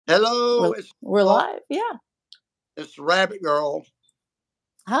Hello, We're live. Yeah. it's Rabbit Girl.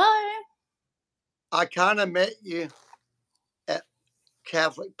 Hi. I kind of met you at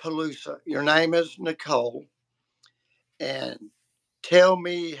Catholic Palooza. Your name is Nicole. And tell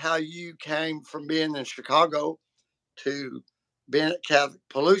me how you came from being in Chicago to being at Catholic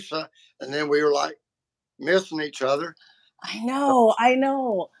Palooza. And then we were like missing each other. I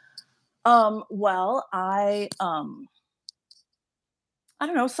know. Well, I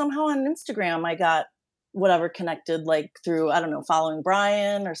don't know, somehow on Instagram I got whatever connected, like through, I don't know, following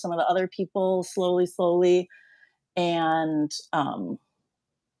Brian or some of the other people slowly. And then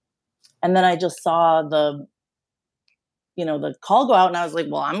I just saw the call go out, and I was like,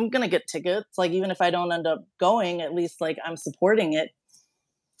 well, I'm gonna get tickets. Like, even if I don't end up going, at least like I'm supporting it.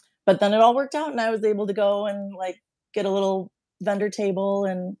 But then it all worked out, and I was able to go and like get a little vendor table,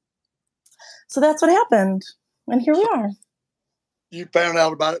 and so that's what happened. And here we are. You found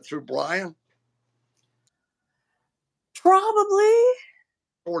out about it through Brian? Probably.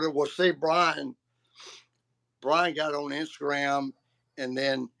 Or well, see, Brian got on Instagram, and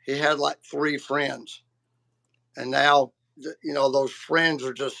then he had like 3 friends. And now, those friends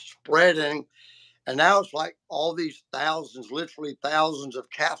are just spreading. And now it's like all these thousands, literally thousands of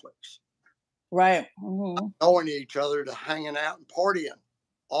Catholics. Right. Mm-hmm. Knowing each other to hanging out and partying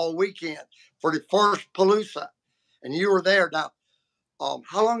all weekend for the first Palooza. And you were there. Now,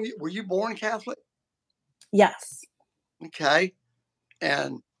 how long were you born Catholic? Yes. Okay.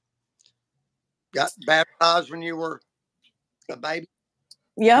 And got baptized when you were a baby?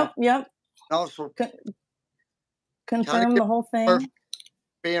 Yep. Also, confirm the whole thing.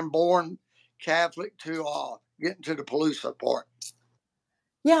 Being born Catholic to getting to the Palooza part.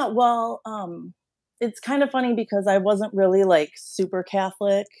 Yeah, well, it's kind of funny because I wasn't really like super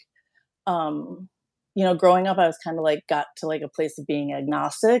Catholic. Growing up, I was kind of like got to like a place of being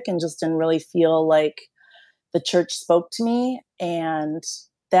agnostic and just didn't really feel like the church spoke to me. And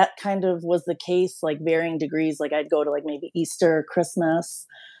that kind of was the case, like varying degrees. Like I'd go to like maybe Easter, Christmas,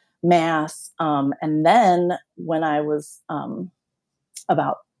 Mass. And then when I was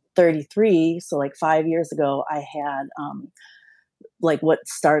about 33, so like 5 years ago, I had like what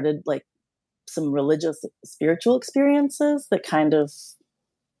started like some religious spiritual experiences that kind of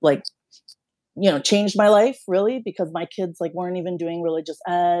like, changed my life really, because my kids like weren't even doing religious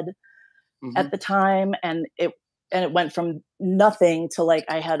ed at the time. And it went from nothing to like,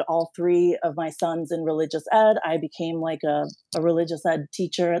 I had all 3 of my sons in religious ed. I became like a religious ed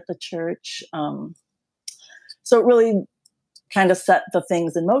teacher at the church. So it really kind of set the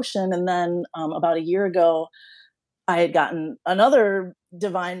things in motion. And then about a year ago, I had gotten another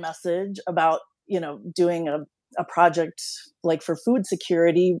divine message about, doing a project like for food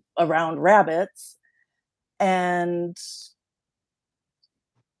security around rabbits. And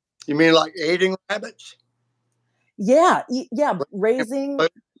you mean like eating rabbits? Yeah, raising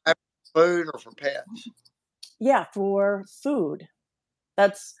food or for pets? Yeah, for food.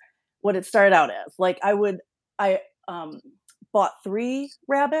 That's what it started out as. Like I bought 3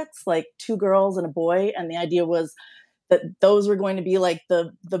 rabbits, like 2 girls and a boy, and the idea was that those were going to be like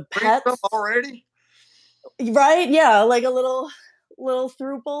the pets already. Right? Yeah, like a little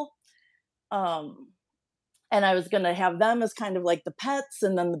throuple. And I was going to have them as kind of like the pets,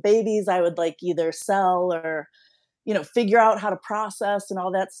 and then the babies I would like either sell or figure out how to process and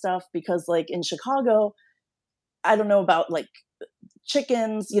all that stuff, because like in Chicago, I don't know about like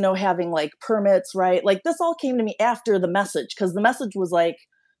chickens, having like permits, right? Like this all came to me after the message, because the message was like,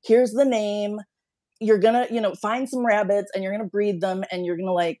 here's the name, you're gonna, find some rabbits and you're gonna breed them and you're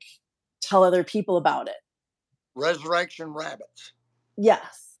gonna like tell other people about it. Resurrection rabbits.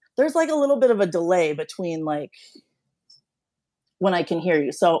 Yes. There's like a little bit of a delay between like when I can hear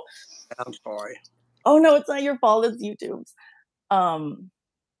you. So I'm sorry. Oh no, it's not your fault. It's YouTube's.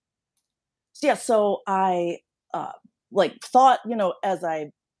 So I like thought, as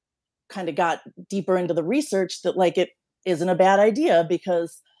I kind of got deeper into the research, that like it isn't a bad idea,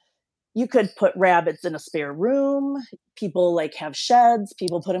 because you could put rabbits in a spare room. People like have sheds.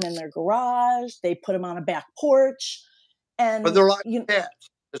 People put them in their garage. They put them on a back porch. But they're like pets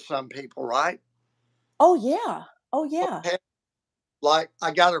to some people, right? Oh yeah. Like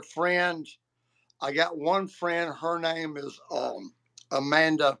I got one friend, her name is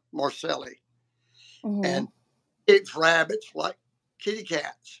Amanda Marcelli. Mm-hmm. And it's rabbits like kitty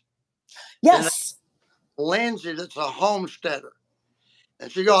cats. Yes. And Lindsay, that's a homesteader.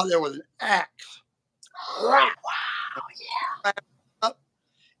 And she go out there with an axe. Wow, yeah. Up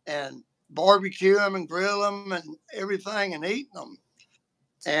and barbecue them and grill them and everything and eat them.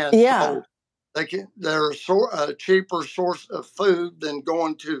 And yeah. So They're a cheaper source of food than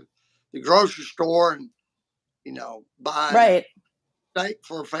going to the grocery store and buying Right. steak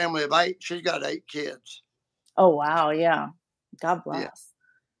for a family of 8. She's got 8 kids. Oh, wow. Yeah. God Yeah. bless.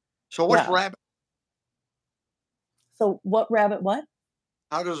 So what's Yeah. rabbit? So what rabbit, what?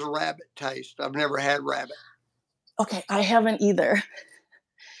 How does a rabbit taste? I've never had rabbit. Okay, I haven't either.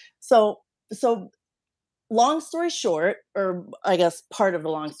 So long story short, or I guess part of the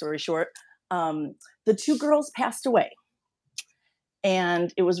long story short, the 2 girls passed away.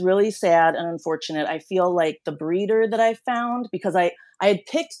 And it was really sad and unfortunate. I feel like the breeder that I found, because I had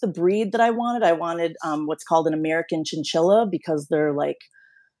picked the breed that I wanted. I wanted what's called an American chinchilla, because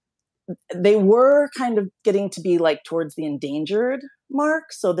they were kind of getting to be like towards the endangered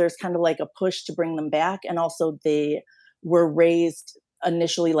mark. So there's kind of like a push to bring them back. And also they were raised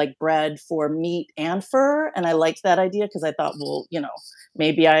initially like bred for meat and fur. And I liked that idea because I thought, well,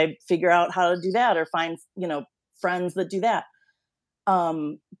 maybe I figure out how to do that or find, friends that do that.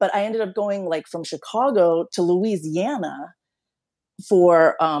 But I ended up going like from Chicago to Louisiana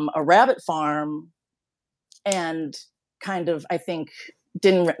for a rabbit farm, and kind of, I think,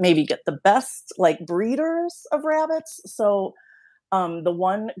 didn't maybe get the best like breeders of rabbits. So the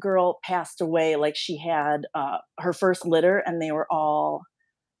one girl passed away, like she had her first litter and they were all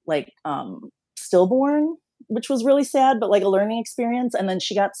like stillborn, which was really sad, but like a learning experience. And then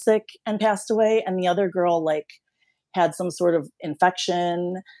she got sick and passed away. And the other girl like had some sort of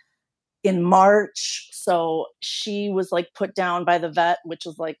infection in March. So she was like put down by the vet, which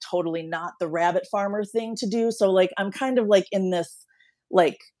is like totally not the rabbit farmer thing to do. So like I'm kind of like in this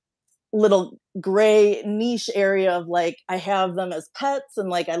like little gray niche area of like I have them as pets and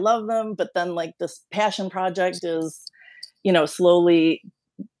like I love them, but then like this passion project is, slowly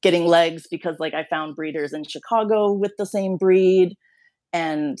getting legs because like I found breeders in Chicago with the same breed,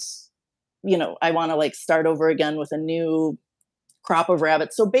 and I want to like start over again with a new crop of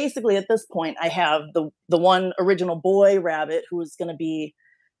rabbits. So basically at this point I have the one original boy rabbit who's going to be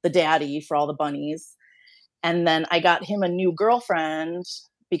the daddy for all the bunnies. And then I got him a new girlfriend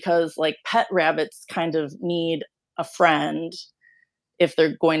because like pet rabbits kind of need a friend if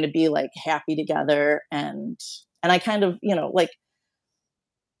they're going to be like happy together. And I kind of, like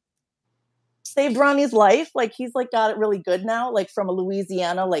saved Ronnie's life. Like he's like got it really good now, like from a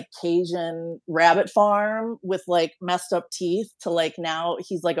Louisiana, like Cajun rabbit farm with like messed up teeth to like now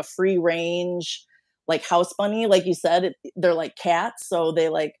he's like a free range, like house bunny. Like you said, they're like cats. So they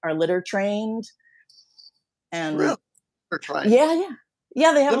like are litter trained. Really? And They're trained.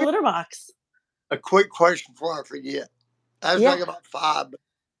 yeah, they have Let a me litter box. a quick question before I forget. I was Yeah. thinking about 5.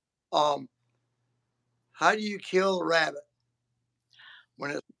 How do you kill a rabbit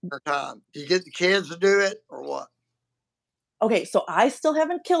when it's dinner time? Do you get the kids to do it or what? Okay, so I still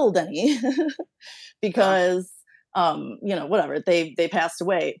haven't killed any Yeah. because whatever, they passed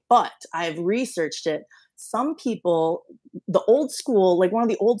away, but I've researched it. Some people, the old school, like one of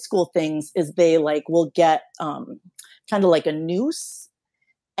the old school things is they like will get kind of like a noose,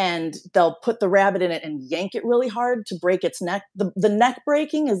 and they'll put the rabbit in it and yank it really hard to break its neck. The neck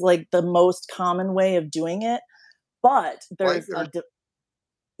breaking is like the most common way of doing it, but Wait, there's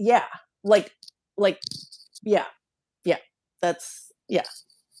yeah, like yeah, yeah, that's yeah.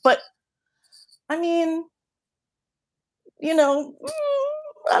 But I mean, I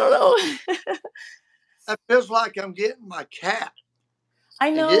don't know. that feels like I'm getting my cat I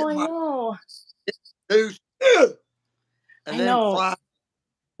and know, getting I my know, noose and I then know. fry.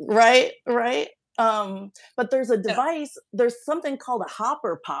 Right, right. But there's a Yeah. device. There's something called a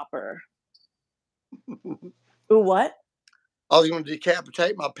hopper popper. Ooh, what? I was going to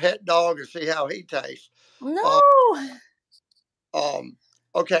decapitate my pet dog and see how he tastes. No. Uh, um,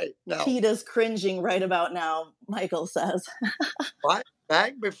 okay, now, PETA's cringing right about now, Michael says. right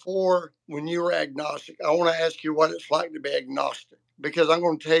back before when you were agnostic, I want to ask you what it's like to be agnostic because I'm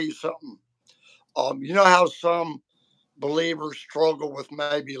going to tell you something. You know how some believers struggle with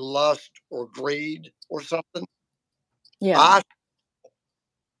maybe lust or greed or something? Yeah, I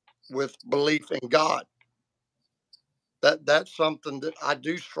with belief in God. That's something that I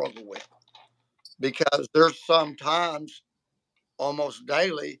do struggle with because there's sometimes almost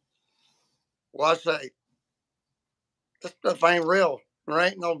daily where I say, this stuff ain't real. There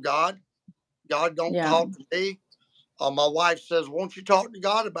ain't no God. God don't yeah, talk to me. My wife says, won't you talk to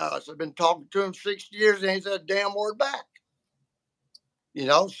God about us? I've been talking to him 60 years and he said a damn word back.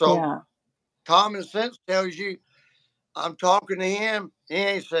 So yeah, common sense tells you I'm talking to him. He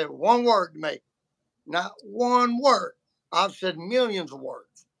ain't said one word to me. Not one word. I've said millions of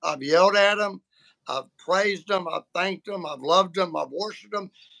words. I've yelled at him. I've praised him. I've thanked him. I've loved him. I've worshiped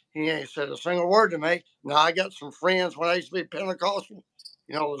him. He ain't said a single word to me. Now, I got some friends when I used to be Pentecostal,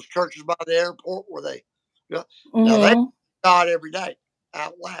 those churches by the airport where they, now they Mm-hmm. God every day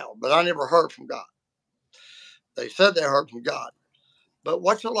out loud, but I never heard from God. They said they heard from God. But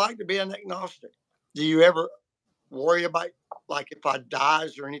what's it like to be an agnostic? Do you ever worry about, like, if I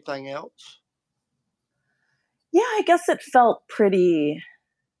dies or anything else? Yeah, I guess it felt pretty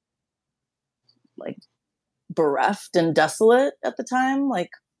like bereft and desolate at the time. Like,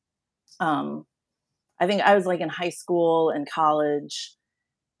 um, I think I was like in high school and college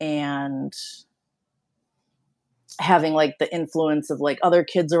and having like the influence of like other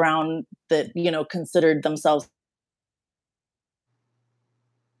kids around that, considered themselves.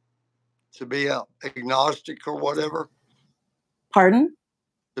 To be a agnostic or whatever? Pardon?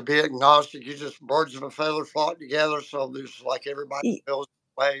 To be agnostic, you just birds of a feather flock together. So there's like everybody feels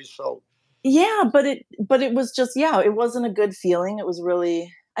ways. So Yeah, but it was just, yeah, it wasn't a good feeling. It was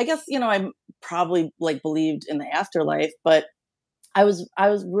really, I guess, I probably like believed in the afterlife, but I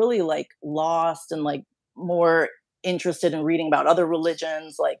was really like lost and like more interested in reading about other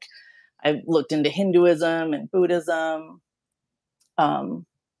religions. Like I looked into Hinduism and Buddhism. Um,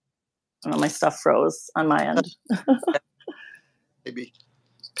 I don't know, my stuff froze on my end. maybe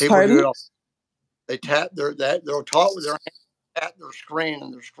people do it. Pardon? They tap they'll talk with their hand, tap their screen,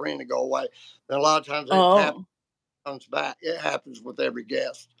 and their screen to go away. Then a lot of times they tap, Oh, comes back. It happens with every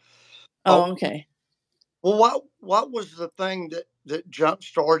guest. Oh, oh, okay. well, what was the thing that jump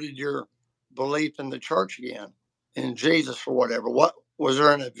started your belief in the church again, in Jesus or whatever? What was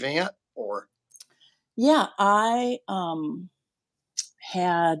there an event or? Yeah, I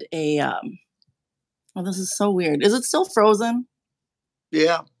had a oh, this is so weird. Is it still frozen?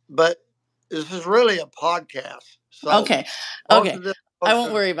 Yeah, but this is really a podcast, so Okay. most Okay. of this I folks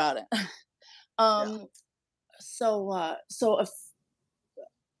won't are. worry about it. Yeah, um so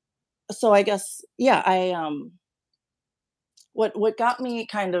I guess, yeah, I what got me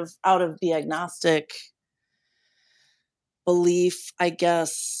kind of out of the agnostic belief, I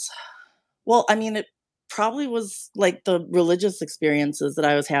guess, well, I mean, it probably was like the religious experiences that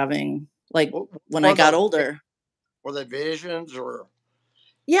I was having, like what when I were got those? older. Were they visions or?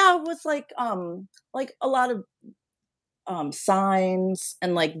 Yeah, it was like a lot of signs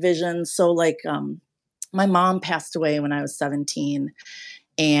and like visions. So like my mom passed away when I was 17,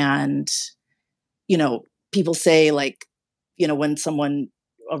 and you know, people say like, when someone,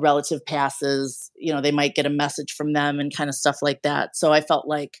 a relative passes, they might get a message from them and kind of stuff like that. So I felt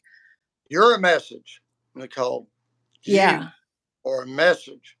like, You're a message, Nicole. You yeah, are a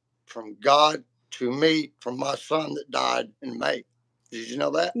message from God to me from my son that died in May. Did you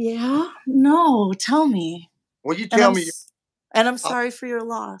know that? yeah, no, tell me. Will you And tell me? I'm I'll sorry for your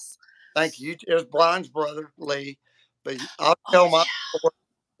loss. thank you. It was Brian's brother, Lee. But I'll Oh tell my yeah. story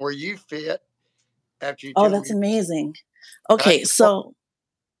where you fit after you Oh, tell that's me. amazing. Okay? Okay, so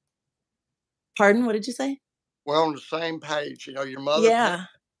pardon, what did you say? We're on the same page. Your mother passed Yeah.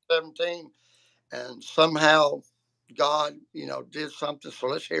 at 17, and somehow God, did something. So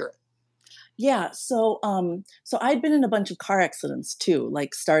let's hear it. Yeah, so I'd been in a bunch of car accidents too,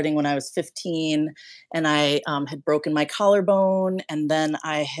 like starting when I was 15, and I had broken my collarbone, and then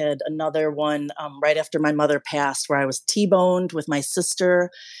I had another one right after my mother passed, where I was T-boned with my sister,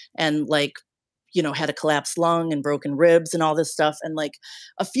 and like, had a collapsed lung and broken ribs and all this stuff, and like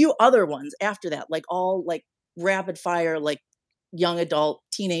a few other ones after that, like all like rapid fire, like young adult,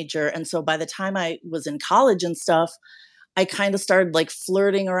 teenager, and so by the time I was in college and stuff, I kind of started like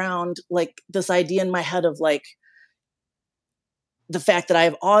flirting around like this idea in my head of like the fact that I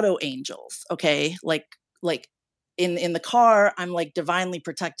have auto angels. Okay. Like in the car, I'm like divinely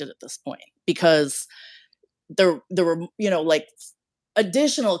protected at this point because there were, like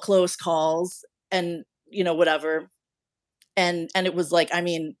additional close calls and, whatever. And it was like, I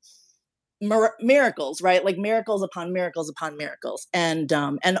mean, miracles, right? Like miracles upon miracles upon miracles. And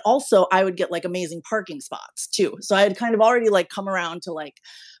also I would get like amazing parking spots too. So I had kind of already like come around to like,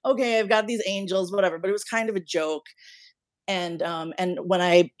 okay, I've got these angels, whatever, but it was kind of a joke. And when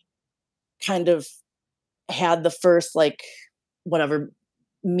I kind of had the first like whatever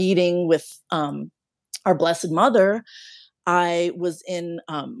meeting with our Blessed Mother, I was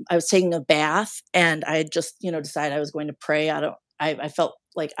taking a bath, and I had just, decided I was going to pray. I felt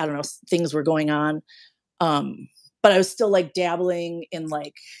like, I don't know, things were going on. Um, but I was still like dabbling in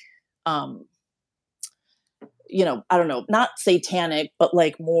like, um, I don't know, not satanic, but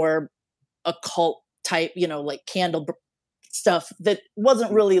like more occult type, like stuff that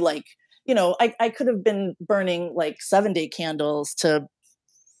wasn't really like, I could have been burning like 7-day candles to,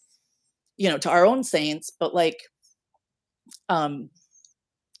 to our own saints, but like, um,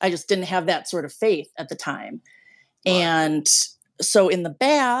 I just didn't have that sort of faith at the time. Right. And so in the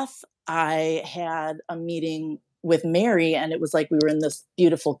bath, I had a meeting with Mary, and it was like we were in this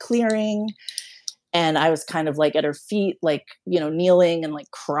beautiful clearing, and I was kind of like at her feet, like, kneeling and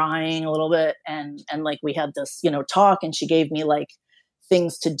like crying a little bit. And like we had this, talk, and she gave me like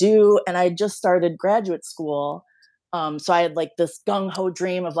things to do. And I just started graduate school. So I had like this gung ho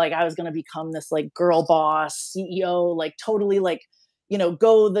dream of like, I was going to become this like girl boss, CEO, like totally like,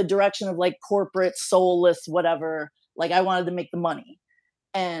 go the direction of like corporate, soulless, whatever. Like I wanted to make the money.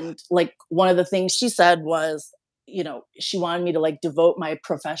 And like one of the things she said was, she wanted me to like devote my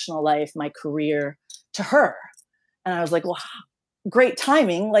professional life, my career to her. And I was like, well, great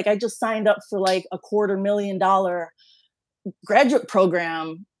timing. Like I just signed up for like a $250,000 graduate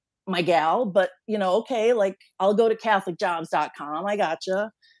program, my gal, but okay, like I'll go to CatholicJobs.com. I gotcha.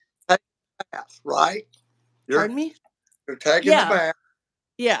 Bath, right? You're Pardon me? you're taking the Yeah. bath.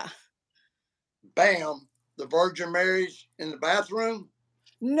 Yeah. Bam, the Virgin Mary's in the bathroom.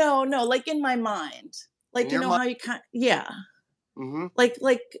 No, like in my mind. Like, In your mind. how you yeah. Mm-hmm. Like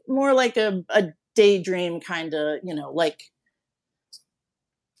more like a daydream kind of, like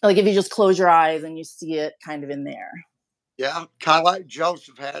if you just close your eyes and you see it kind of in there. Yeah, kind of like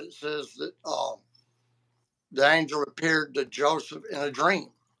Joseph had. It says that the angel appeared to Joseph in a dream.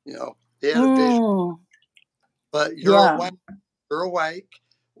 He had a vision. But you're Yeah. awake. You're awake.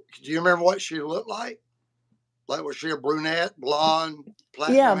 Do you remember what she looked like? Like, was she a brunette, blonde,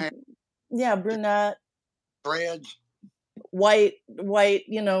 platinum hair, Yeah, brunette, dreads? white,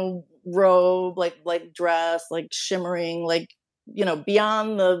 robe, like dress, like shimmering, like,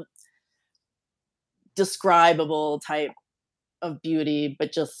 beyond the describable type of beauty,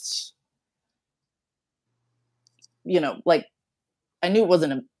 but just, like I knew it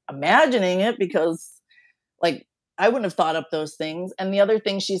wasn't imagining it, because like I wouldn't have thought up those things. And the other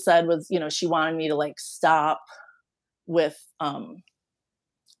thing she said was, she wanted me to like stop with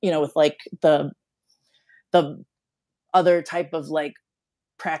with like the other type of like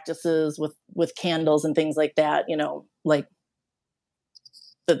practices with candles and things like that, like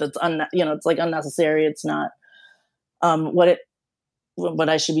that's it's like unnecessary. It's not what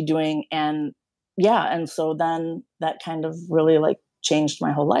I should be doing. And yeah, and so then that kind of really like changed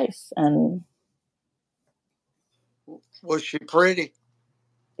my whole life. And Was she pretty?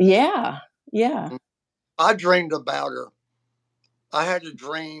 yeah. I dreamed about her. I had a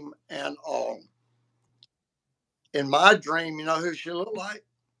dream, and in my dream, you know who she looked like?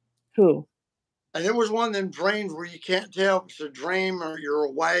 Who? And it was one of them dreams where you can't tell if it's a dream or you're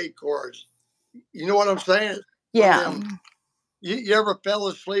awake, or you know what I'm saying? One of Yeah. them. You ever fell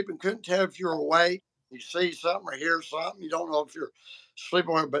asleep and couldn't tell if you're awake? You see something or hear something, you don't know if you're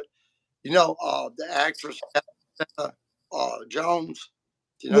sleeping or, but the actress Jones.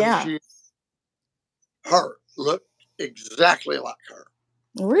 You know who Yeah. she? Her looked exactly like her.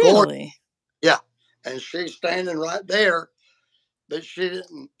 Gorgeous. Really? Yeah, and she's standing right there, but she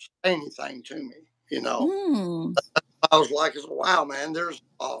didn't say anything to me. Mm. I was like, "Wow, man! There's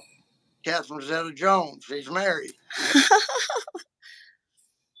Catherine Zeta-Jones. She's married."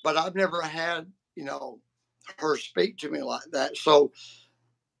 But I've never had her speak to me like that. So,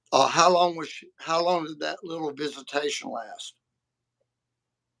 how long was she? How long did that little visitation last?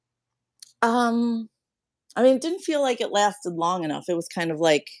 um I mean, it didn't feel like it lasted long enough. It was kind of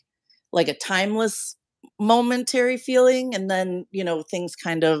like a timeless momentary feeling, and then, things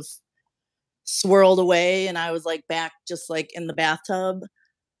kind of swirled away, and I was like back just like in the bathtub.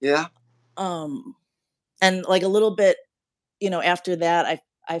 Yeah. Um and like a little bit, after that,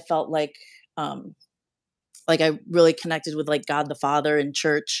 I felt like I really connected with like God the Father in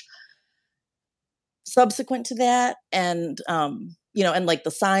church subsequent to that. And and like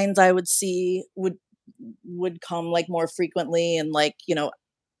the signs I would see would come like more frequently, and like,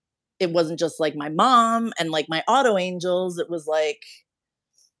 it wasn't just like my mom and like my auto angels. It was like,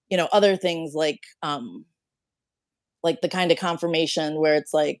 other things like the kind of confirmation where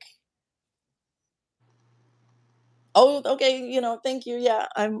it's like, oh, okay, thank you. Yeah,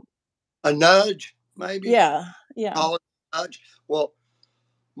 I'm A nudge, maybe. yeah, yeah. Call it a nudge. Well,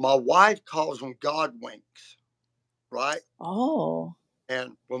 my wife calls them God winks, right? Oh.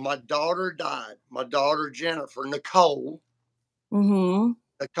 And when my daughter died, my daughter Jennifer, Mhm.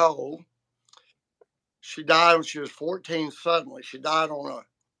 Nicole, she died when she was 14 suddenly. She died on a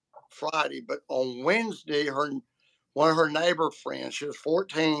Friday, but on Wednesday, one of her neighbor friends, she was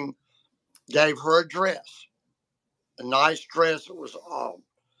 14, gave her a dress, a nice dress. It was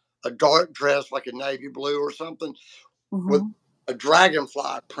a dark dress, like a navy blue or something, with Mhm. a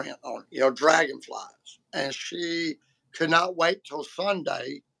dragonfly print on it, dragonflies. And she could not wait till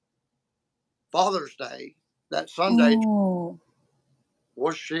Sunday Father's Day, that Sunday, Oh,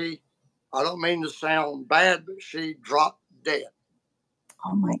 was she, I don't mean to sound bad, but she dropped dead.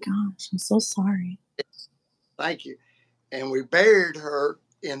 oh my gosh. I'm so sorry. Thank you. And we buried her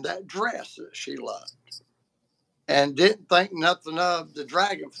in that dress that she loved and didn't think nothing of the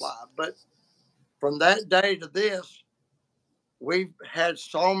dragonfly. But from that day to this, we've had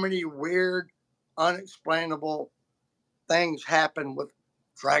so many weird, unexplainable things happen with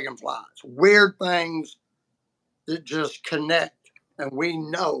dragonflies. Weird things that just connect, and we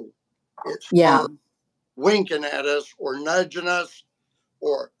know it's Yeah. her winking at us or nudging us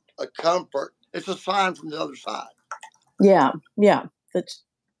or a comfort. It's a sign from the other side. Yeah. Yeah. That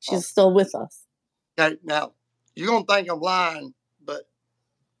she's still with us. Okay, now you're gonna think I'm lying, but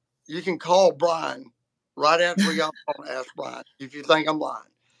you can call Brian right after we got on. Ask Brian if you think I'm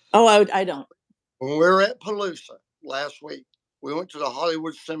lying. Oh, I don't. When we were at Palooza last week, we went to the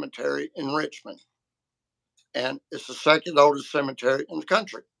Hollywood Cemetery in Richmond, and it's the second oldest cemetery in the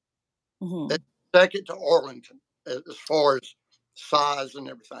country. Mm-hmm. It's second to Arlington as far as size and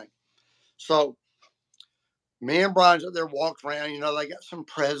everything. So me and Brian's up there walked around. You know, they got some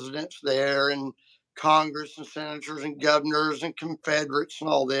presidents there and Congress and senators and governors and Confederates and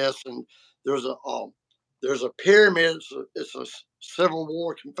all this. And there's a pyramid. It's a Civil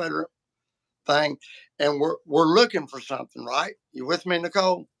War Confederate thing, and we're looking for something, right? You with me,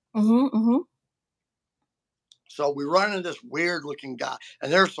 Nicole? Mm-hmm. Mm-hmm. So we run into this weird looking guy,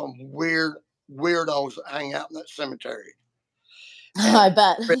 and there's some weirdos that hang out in that cemetery. I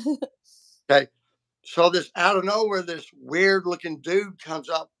bet. Okay. So this out of nowhere, this weird looking dude comes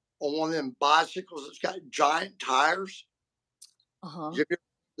up on one of them bicycles that's got giant tires. Uh-huh.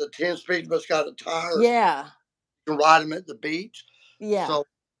 The 10-speed bus got a tire. Yeah. You can ride them at the beach. Yeah. So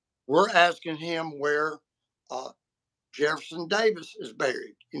we're asking him where Jefferson Davis is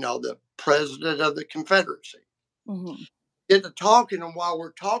buried, you know, the president of the Confederacy. Mm-hmm. Get to talking, and while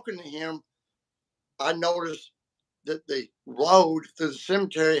we're talking to him, I noticed that the road through the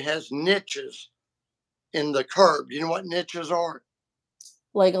cemetery has niches in the curb. You know what niches are?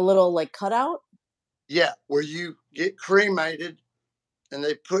 Like a little like cutout? Yeah, where you get cremated and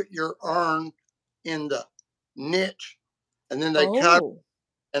they put your urn in the niche and then they cut Oh.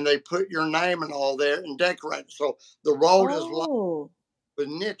 and they put your name and all there and decorate it. So the road is lined Oh. with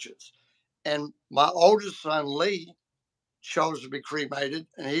niches. And my oldest son, Lee, chose to be cremated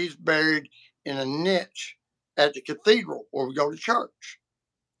and he's buried in a niche at the cathedral where we go to church.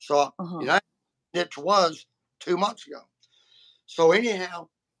 So, Uh-huh. you know, niche was 2 months ago. So anyhow,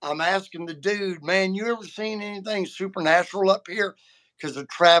 I'm asking the dude, man, you ever seen anything supernatural up here? Because the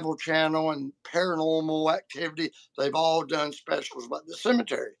Travel Channel and Paranormal Activity, they've all done specials about the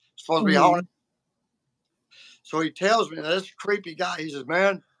cemetery. It's supposed to be haunted. So he tells me, this creepy guy, he says,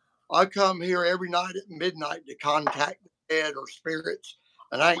 man, I come here every night at midnight to contact the dead or spirits,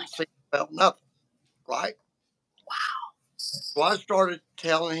 and I ain't seen about nothing, right? Wow. So I started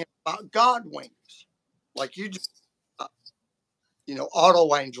telling him about God wings, like you just,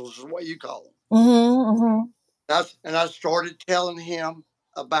 auto angels is what you call them. Mm-hmm. Mm-hmm. And I started telling him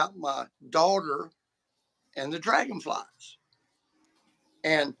about my daughter and the dragonflies.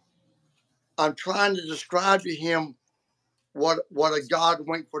 And I'm trying to describe to him what a God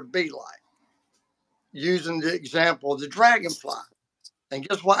wink would be like, using the example of the dragonfly. And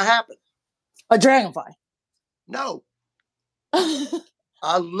guess what happened? A dragonfly. No.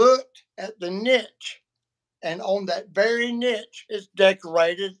 I looked at the niche, and on that very niche is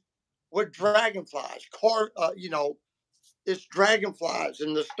decorated with dragonflies. It's dragonflies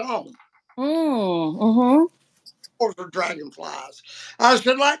in the stone. Mm-hmm. Those are dragonflies. I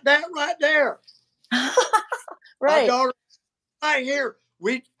said, like that right there. Right. My daughter, right here.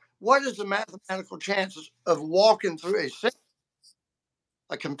 What is the mathematical chances of walking through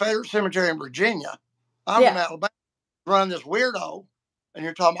a Confederate cemetery in Virginia? I'm from Alabama. Run this weirdo, and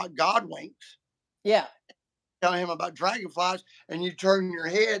you're talking about God winks. Yeah. Telling him about dragonflies, and you turn your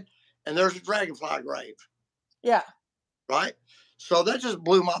head, and there's a dragonfly grave. Yeah. Right. So that just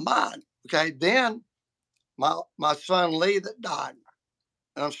blew my mind. Okay. Then my son Lee that died,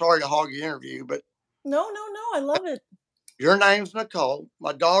 and I'm sorry to hog your interview, but No. I love it. your name's Nicole.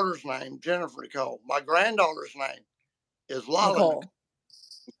 My daughter's name, Jennifer Nicole. My granddaughter's name is Lala Nicole.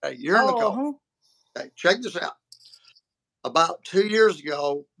 Okay, you're Nicole. Okay, check this out. About 2 years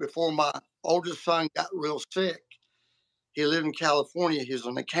ago, before my oldest son got real sick, he lived in California. He's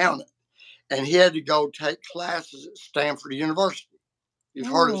an accountant, and he had to go take classes at Stanford University. You've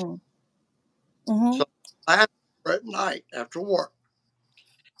heard of it. Mm-hmm. So I at night after work.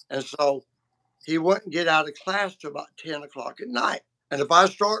 And so he wouldn't get out of class till about 10 o'clock at night. And if I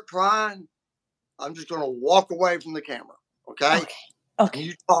start crying, I'm just going to walk away from the camera. Okay. Okay. Okay. And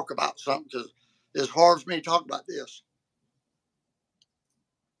you talk about something because it's hard for me to talk about this.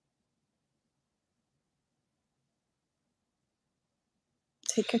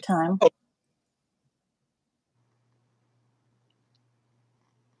 Take your time. Oh.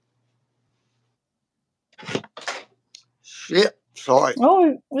 Shit. Sorry.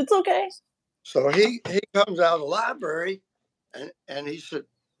 Oh, it's okay. So he comes out of the library and he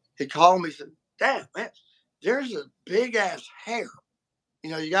called me and said, Dad, man, there's a big ass hare.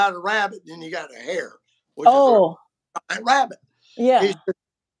 You know, you got a rabbit, then you got a hare, which is a rabbit. Yeah. He said,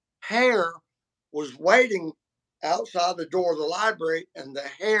 hare was waiting outside the door of the library, and the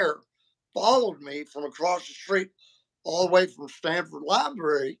hare followed me from across the street all the way from Stanford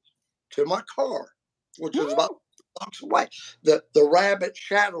Library to my car, which was about blocks away. The rabbit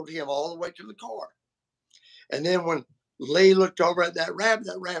shadowed him all the way to the car. And then when Lee looked over at that rabbit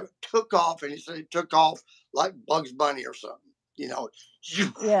took off, and he said he took off like Bugs Bunny or something. You know,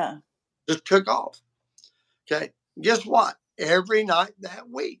 yeah, just took off. Okay, guess what? Every night that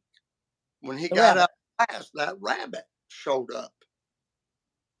week, when he got out of class, that rabbit showed up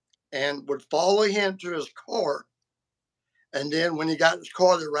and would follow him to his car. And then when he got in his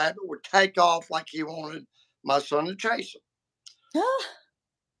car, the rabbit would take off like he wanted my son to chase him.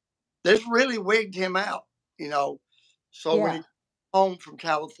 This really wigged him out, you know. So when he got home from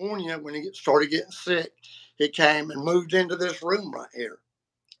California, when he started getting sick, he came and moved into this room right here,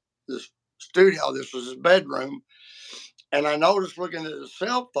 this studio. This was his bedroom. And I noticed looking at his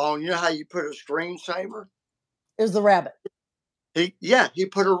cell phone, you know how you put a screensaver? It was the rabbit. He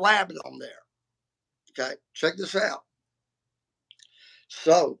put a rabbit on there. Okay, check this out.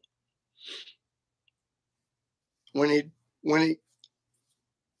 So when he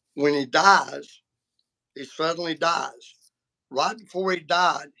dies, he suddenly dies. Right before he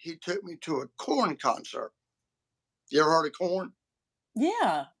died, he took me to a Korn concert. You ever heard of Korn?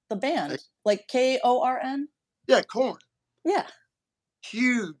 Yeah, the band, like Korn. Yeah, Korn. Yeah.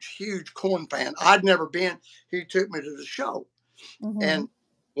 Huge Korn fan. I'd never been. He took me to the show, and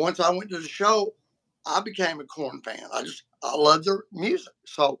once I went to the show, I became a Korn fan. I love their music.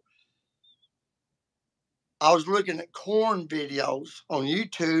 So I was looking at Korn videos on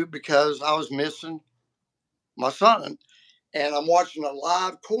YouTube because I was missing my son, and I'm watching a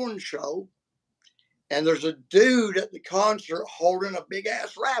live Korn show, and there's a dude at the concert holding a big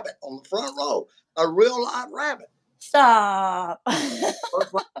ass rabbit on the front row, a real live rabbit. Stop.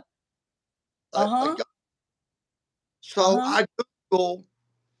 So I Google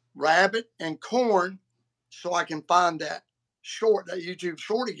rabbit and Korn so I can find that YouTube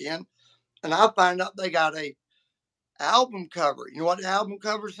short again, and I find out they got a album cover. You know what the album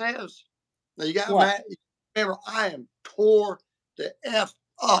cover says? Now you got Matt. Remember, I am tore the F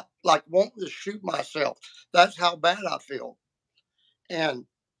up, like wanting to shoot myself. That's how bad I feel. And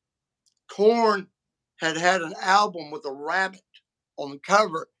Korn had an album with a rabbit on the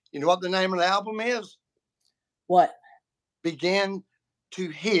cover. You know what the name of the album is? What? Begin to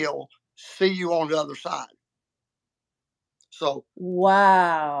Heal. See you on the other side. So,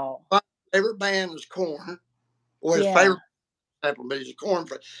 wow. My favorite band is Korn. Or his favorite example, but he's a Korn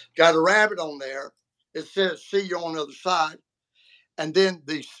fan. Got a rabbit on there. It says "See you on the other side." And then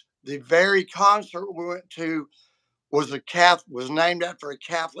the very concert we went to was named after a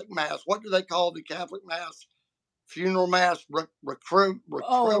Catholic mass. What do they call the Catholic mass? Funeral mass, recruit.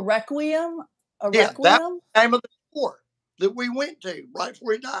 Oh, a requiem. That's the name of the tour that we went to right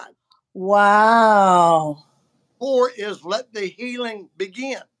before he died. Wow. Tour is "Let the Healing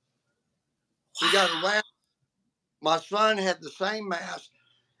Begin." So you got a rabbit. My son had the same mass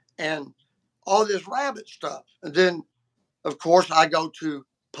and all this rabbit stuff. And then, of course, I go to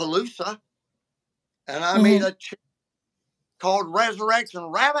Palooza and I meet a chick called Resurrection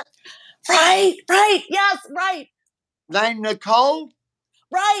Rabbit. Right. Yes, right. Named Nicole.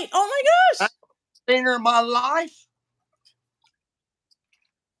 Right. Oh my gosh. I've seen her in my life.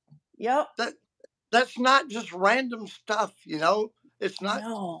 Yep. That's not just random stuff, you know. It's not.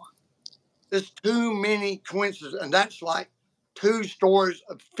 No. There's too many coincidences. And that's like 2 stories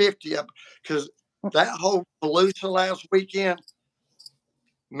of 50 of, because that whole Palooza last weekend,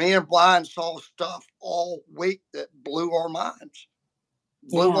 me and Brian saw stuff all week that blew our minds.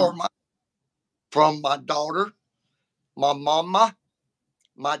 From my daughter, my mama,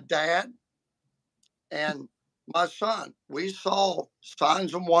 my dad, and my son. We saw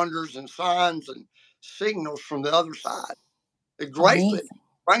signs and wonders and signs and signals from the other side. It greatly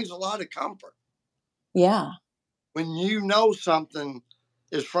brings a lot of comfort. Yeah. When you know something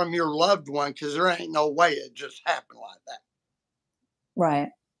is from your loved one, because there ain't no way it just happened like that. Right.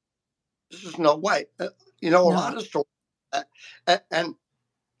 This is no way. You know, a lot No. of stories. And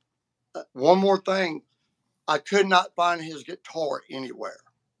one more thing, I could not find his guitar anywhere.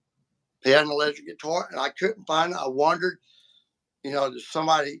 He had an electric guitar, and I couldn't find it. I wondered, you know, did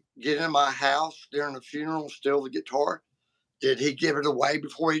somebody get in my house during the funeral and steal the guitar? Did he give it away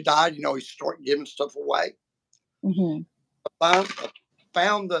before he died? You know, he started giving stuff away. Mm-hmm. I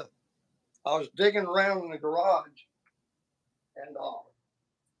found the, I was digging around in the garage, and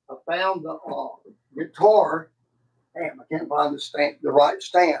I found the guitar. Damn, I can't find the right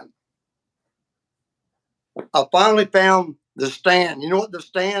stand. I finally found the stand. You know what the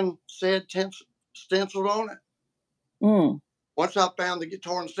stand said stenciled on it? Mm. Once I found the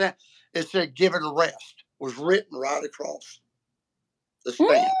guitar and stand, it said "Give it a rest." Was written right across the stand.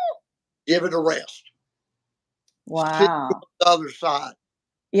 Mm. Give it a rest. See you on Wow. the other side.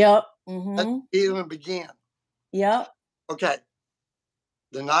 Yep. Let Mm-hmm. the healing begin. Yep. Okay.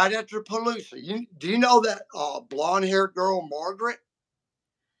 The night after Palooza, do you know that blonde haired girl, Margaret?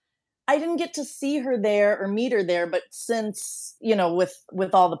 I didn't get to see her there or meet her there, but since, you know,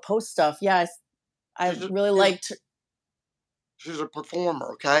 with all the post stuff, yeah, I She's a, really she's a, liked her. she's a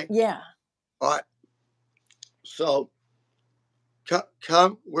performer, okay? Yeah. All right. So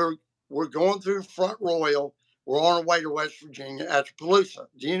come, we're going through Front Royal. We're on our way to West Virginia after Palooza.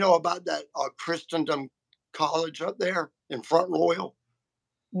 Do you know about that Christendom College up there in Front Royal?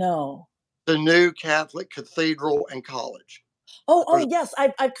 No. The new Catholic cathedral and college. Oh, yes.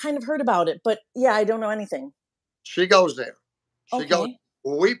 I've kind of heard about it, but yeah, I don't know anything. She goes there. She goes. Okay.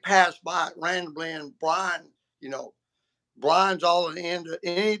 Well, we passed by it randomly, and Brian, you know, Brian's all into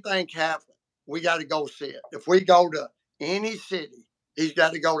anything Catholic. We got to go see it. If we go to any city, he's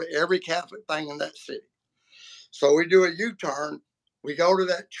got to go to every Catholic thing in that city. So we do a U-turn. We go to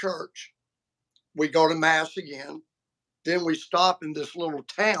that church. We go to Mass again. Then we stop in this little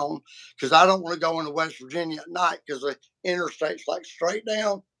town because I don't want to go into West Virginia at night because the interstate's like straight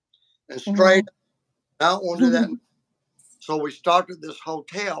down and straight. Mm-hmm. I don't want to do that. So we stopped at this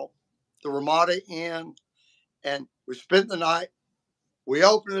hotel, the Ramada Inn, and we spent the night. We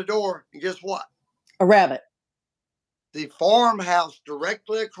opened the door, and guess what? A rabbit. The farmhouse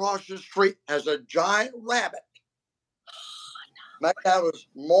directly across the street has a giant rabbit made out of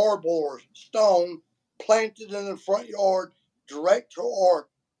marble or stone planted in the front yard direct to our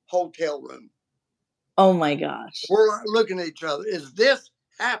hotel room. Oh my gosh. We're like looking at each other. Is this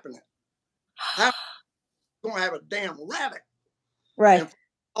happening? How are we going to have a damn rabbit in Right. a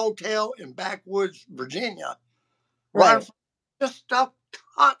hotel in backwoods Virginia? Right. Just stuff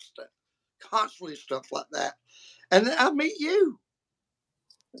constantly stuff like that. And then I meet you.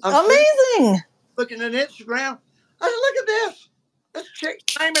 I'm Amazing. looking at Instagram. I said, look at this. This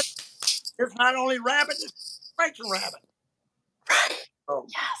chick's name is, it's not only rabbit, it's Rachel Rabbit. Right. Oh.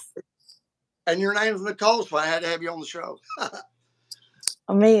 Yes. And your name's Nicole, so I had to have you on the show.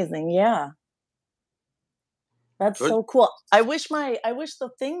 Amazing. Yeah. That's Good. so cool. I wish the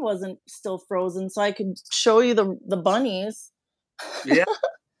thing wasn't still frozen so I could show you the bunnies. Yeah.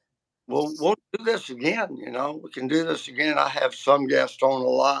 Well, we'll do this again. You know, we can do this again. I have some guests on a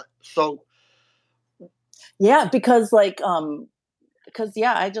lot. So, Yeah, because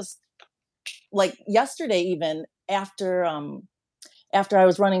yeah, I just like yesterday even after I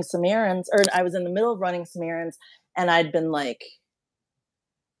was running some errands, or I was in the middle of running some errands, and I'd been like,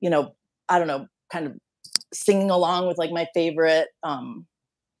 you know, I don't know, kind of singing along with like my favorite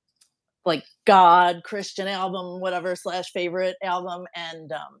like God Christian album, whatever / favorite album,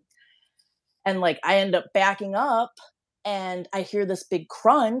 and like I end up backing up and I hear this big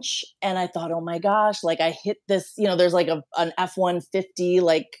crunch and I thought, oh my gosh, like I hit this, you know, there's like an F-150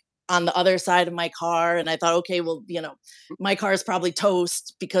 like on the other side of my car. And I thought, okay, well, you know, my car is probably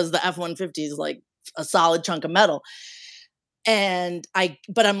toast because the F-150 is like a solid chunk of metal. But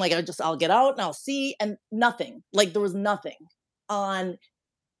I'm like, I'll get out and I'll see. And nothing, like there was nothing on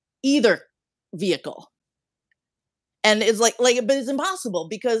either vehicle. And it's like, but it's impossible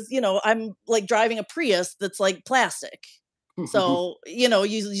because, you know, I'm like driving a Prius that's like plastic. So, you know,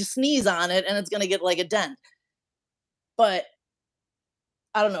 you sneeze on it and it's going to get like a dent. But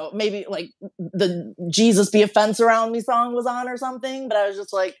I don't know, maybe like the Jesus Be a Fence Around Me song was on or something. But I was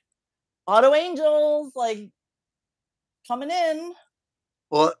just like, auto angels, like coming in.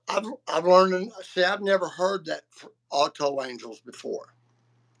 well, I've learned. See, I've never heard that for auto angels before.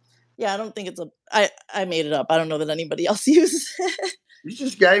 Yeah, I don't think I made it up. I don't know that anybody else uses it. You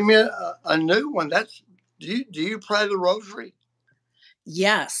just gave me a new one. Do you pray the rosary?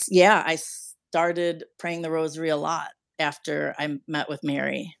 Yes. Yeah. I started praying the rosary a lot after I met with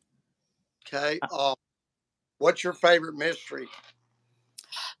Mary. Okay. What's your favorite mystery?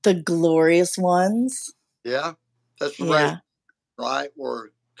 The glorious ones. Yeah, that's the race, Yeah. right? Where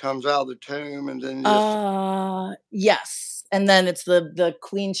it comes out of the tomb and then just Yes. And then it's the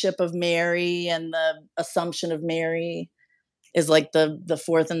queenship of Mary and the assumption of Mary is like the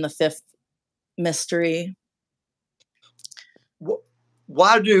fourth and the fifth mystery.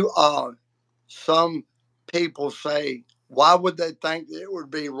 why do some people say, why would they think that it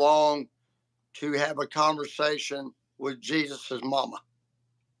would be wrong to have a conversation with Jesus's mama?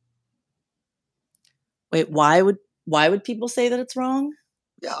 Wait, why would people say that it's wrong?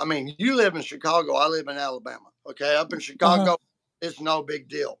 Yeah, I mean, you live in Chicago, I live in Alabama. Okay, up in Uh-huh. Chicago, it's no big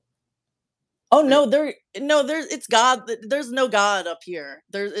deal. Oh It, there's it's God. There's no God up here.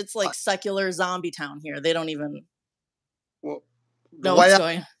 It's I, like secular zombie town here. They don't even well, the know way what's I,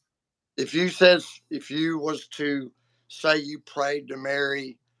 going. if you was to say you prayed to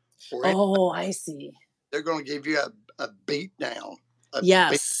Mary, or anything, Oh, I see. they're going to give you a beat down. A beat,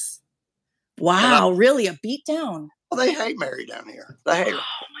 Yes. and Wow, really a beat down. they hate Mary down here. They hate her.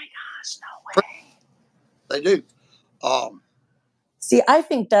 Oh my gosh, no way. They do. Um, See, I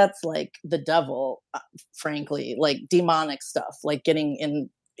think that's like the devil, frankly, like demonic stuff, like getting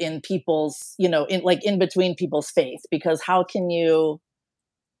in people's, in like in between people's faith. Because how can you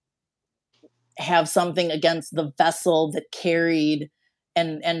have something against the vessel that carried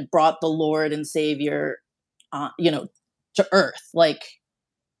and brought the Lord and Savior, to earth? Like,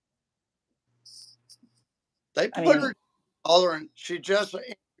 they I put mean, her all and she just an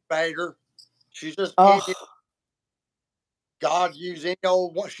incubator. She's just oh, any God use any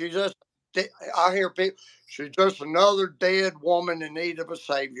old one. She just I hear people. She's just another dead woman in need of a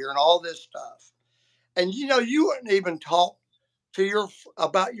savior and all this stuff. And you wouldn't even talk to your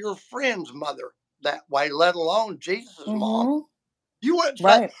about your friend's mother that way, let alone Jesus' mom. mm-hmm, You wouldn't say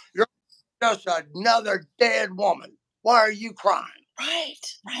right, you're just another dead woman. Why are you crying? right,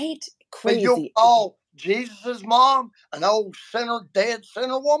 But you'll crazy, call Jesus' mom an old sinner, dead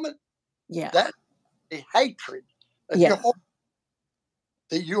sinner woman. yeah, That's the hatred of your yeah, heart,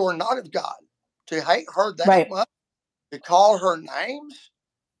 that you are not of God. To hate her that right. much, to call her names.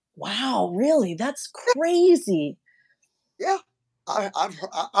 Wow, really? That's crazy. Yeah,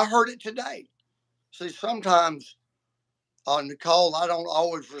 I heard it today. See, sometimes Nicole, I don't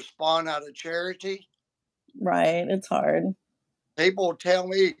always respond out of charity. Right, it's hard. People tell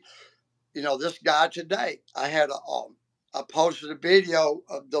me, this guy today. I posted a video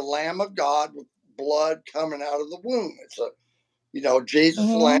of the Lamb of God with blood coming out of the womb. It's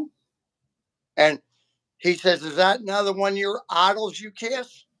Jesus the Lamb, Hmm. and he says, "Is that another one of your idols you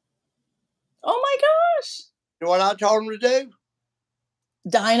kiss?" Oh my gosh. You know what I told him to do?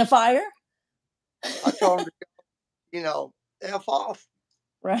 Die in a fire? I told him to, f off.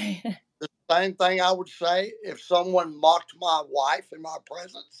 Right. The same thing I would say if someone mocked my wife in my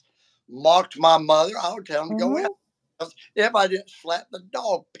presence, mocked my mother. I would tell them to go Hmm. in. If I didn't slap the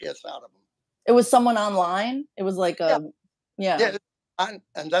dog piss out of them. It was someone online? It was like Yeah, yeah, yeah.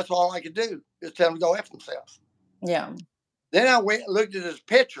 And that's all I could do is tell them to go F themselves. yeah. Then I went and looked at his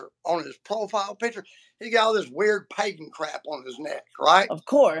picture, on his profile picture. He got all this weird pagan crap on his neck, right? Of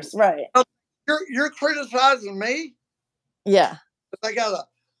course, right. You're criticizing me. Yeah, They got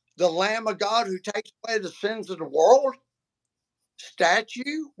the Lamb of God who takes away the sins of the world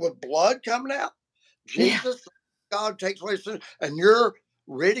statue with blood coming out. yeah, Jesus, God takes away sin, and you're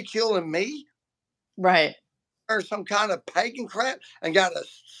ridiculing me right. or some kind of pagan crap, and got a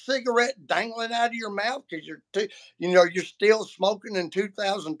cigarette dangling out of your mouth because you're still smoking in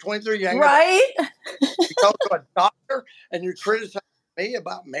 2023. You ain't got Right? to go to a doctor, and you're criticizing me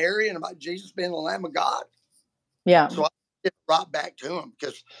about Mary and about Jesus being the Lamb of God. Yeah, So I get right back to him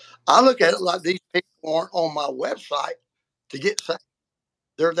because I look at it like these people aren't on my website to get saved.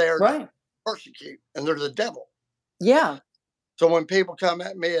 They're there to right. persecute, and they're the devil. Yeah, So when people come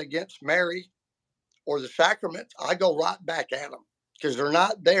at me against Mary or the sacraments, I go right back at them because they're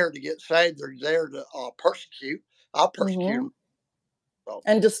not there to get saved. They're there to persecute. I'll persecute hmm. them. So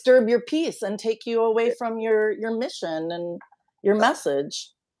And disturb your peace and take you away from your mission and your yeah,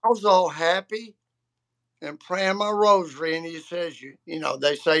 message. I was all happy and praying my rosary, and he says,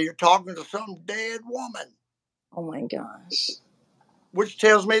 they say you're talking to some dead woman, Oh my gosh. which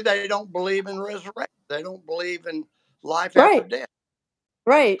tells me they don't believe in resurrection. They don't believe in life after Right, death.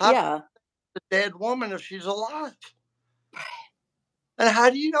 right, How yeah. a dead woman if she's alive? And how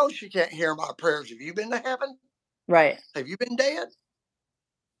do you know she can't hear my prayers? Have you been to heaven? Right. Have you been dead?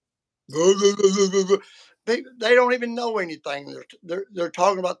 They don't even know anything. They're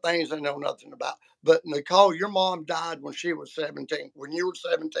talking about things they know nothing about. But Nicole, your mom died when she was 17. When you were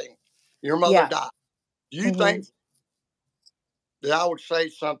 17, your mother Yeah. died. Do you Hmm. think that I would say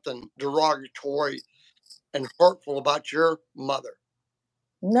something derogatory and hurtful about your mother.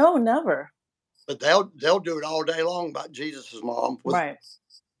 No, never. But they'll do it all day long about Jesus' mom Right.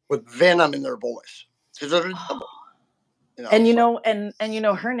 with venom in their voice because they're the devil.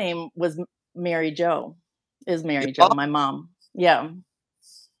 And her name was Mary Jo. Is Mary Jo, my mom. Yeah.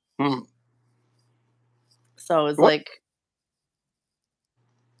 Hmm. So it's like,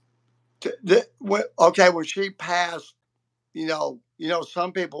 okay, when she passed,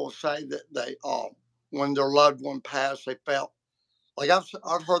 some people will say that they, when their loved one passed, they felt like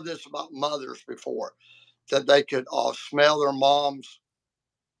I've heard this about mothers before, that they could smell their mom's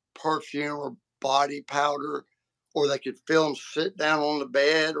perfume or body powder, or they could feel them sit down on the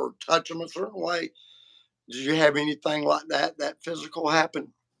bed or touch them a certain way. Did you have anything like that physical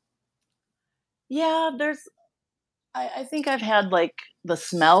happen? yeah, I think I've had like the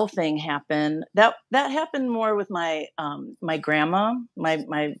smell thing happen. That happened more with my my grandma.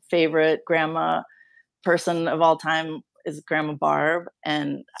 My favorite grandma person of all time is Grandma Barb,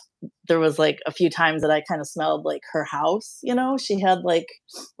 and there was like a few times that I kind of smelled like her house. She had like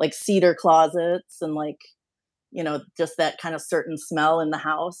cedar closets and like just that kind of certain smell in the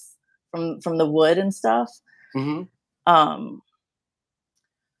house from the wood and stuff. Mm-hmm.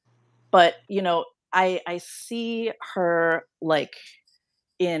 But I see her like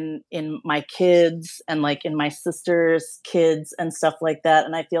in my kids and like in my sister's kids and stuff like that,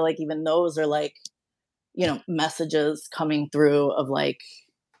 and I feel like even those are like messages coming through of like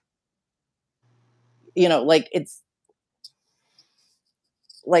like it's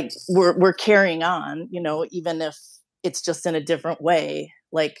like we're carrying on, even if it's just in a different way,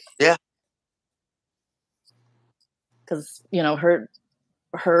 like Yeah. because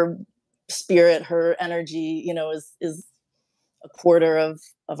her spirit, her energy, is a quarter of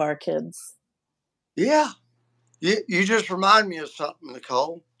our kids. Yeah. You just remind me of something,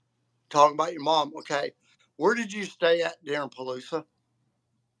 Nicole. Talking about your mom. Okay. Where did you stay at during Palooza?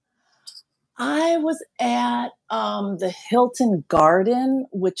 I was at the Hilton Garden,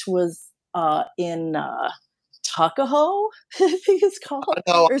 which was in Tuckahoe, I think it's called. I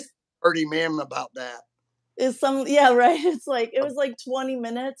know. Or I heard him about that. is some yeah, right. It's like it was like 20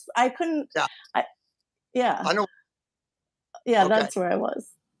 minutes. I couldn't. Yeah. Yeah. I know. Yeah, Okay. that's where I was.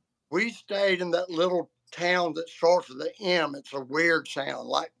 We stayed in that little town that starts with an M. It's a weird sound,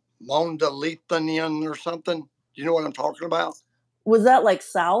 like Mondalithian or something. Do you know what I'm talking about? Was that like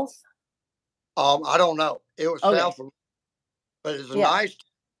south? I don't know. It was Okay. south of, but it's a Yeah. nice,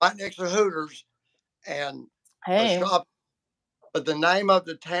 right next to Hooters and a Hey. shop. But the name of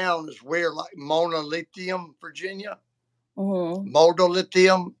the town is weird, like Monolithium, Virginia. Mm-hmm.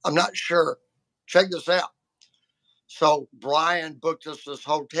 Monolithium. I'm not sure. Check this out. So Brian booked us this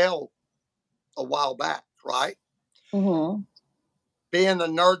hotel a while back, right? Mm-hmm. Being the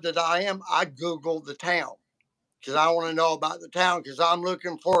nerd that I am, I Googled the town because I want to know about the town because I'm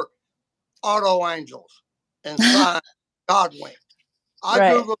looking for auto angels and sign Godwink. I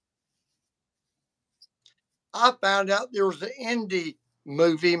Right. Googled, I found out there was an indie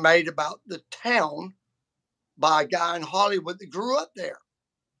movie made about the town by a guy in Hollywood that grew up there.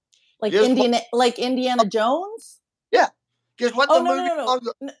 Like Guess what? Indiana Jones? Yeah. Guess what Oh the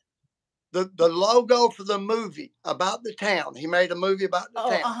movie no. the logo for the movie about the town. He made a movie about the Oh,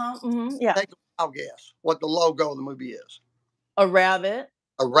 town. uh-huh. Mm-hmm. Yeah. Take a wild guess what the logo of the movie is. A rabbit.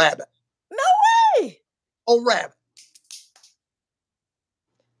 A rabbit. No way. A rabbit.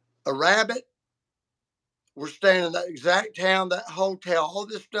 A rabbit. We're staying in that exact town, that hotel, all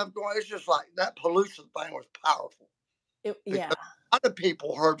this stuff going. It's just like that pollution thing was powerful. Yeah. A lot of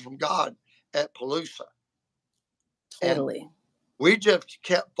people heard from God at Palooza. Totally. And we just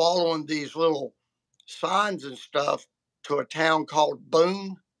kept following these little signs and stuff to a town called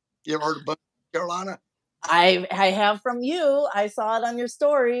Boone. You ever heard of Boone, Carolina? I have from you. I saw it on your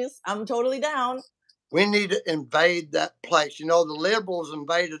stories. I'm totally down. We need to invade that place. The liberals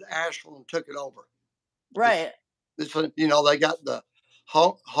invaded Asheville and took it over. Right. They got the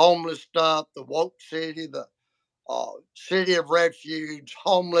homeless stuff, the woke city, the city of refuge,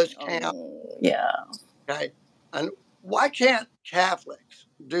 homeless camp. Yeah. Okay. And why can't Catholics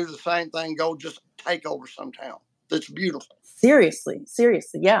do the same thing? Go just take over some town that's beautiful. Seriously.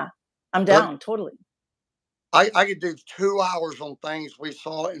 Yeah. I'm down. Totally. I could do 2 hours on things we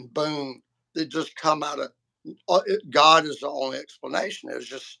saw in Boone that just come out of God is the only explanation. It was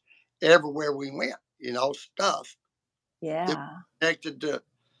just everywhere we went, stuff Yeah. connected to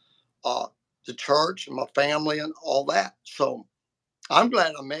the church and my family and all that. So I'm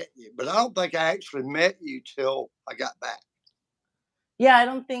glad I met you, but I don't think I actually met you till I got back. Yeah, I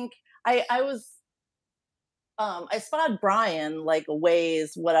don't think I was I spotted Brian like a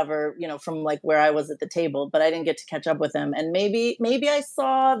ways, whatever, from like where I was at the table, but I didn't get to catch up with him. And maybe I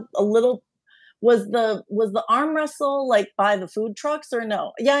saw a little. Was the arm wrestle like by the food trucks or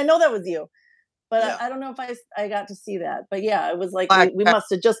no? Yeah, I know that was you, but Yeah. I don't know if I got to see that. But yeah, it was like Blacked we out. must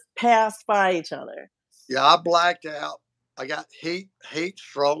have just passed by each other. Yeah, I blacked out. I got heat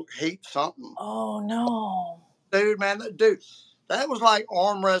stroke, heat something. Oh no. Dude, man, that was like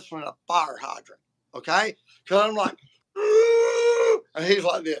arm wrestling a fire hydrant. Okay? Because I'm like, and he's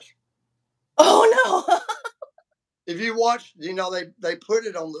like this. Oh no. If you watch, they put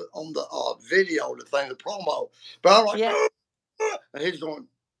it on the video, the thing, the promo. But I'm like, Yeah. and he's going.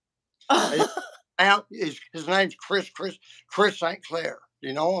 And his name's Chris St. Clair. Do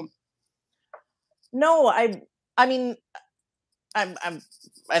you know him? No, I mean, I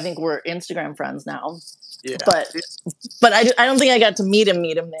think we're Instagram friends now. Yeah. But I don't think I got to meet him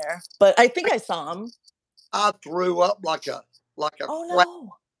there. But I think I saw him. I threw up like a Oh flat.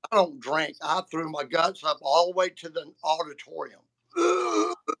 no. I don't drink. I threw my guts up all the way to the auditorium.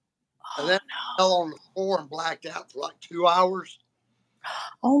 And then I fell on the floor and blacked out for like 2 hours.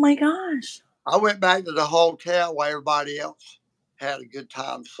 Oh my gosh. I went back to the hotel while everybody else had a good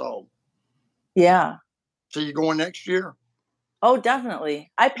time. So Yeah. you going next year? Oh,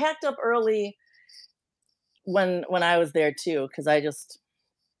 definitely. I packed up early when I was there too, because I just,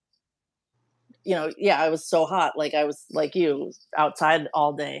 I was so hot. Like I was like you, outside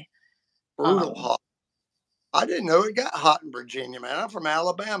all day. Brutal hot. I didn't know it got hot in Virginia, man. I'm from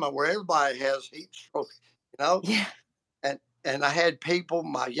Alabama, where everybody has heat stroke, Yeah. And I had people,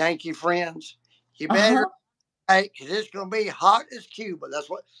 my Yankee friends, you Uh better huh. hey, because it's going to be hot as Cuba. That's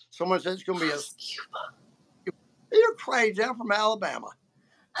what someone said. It's going to be as you're crazy. I'm from Alabama.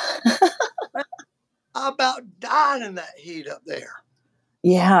 I'm about dying in that heat up there.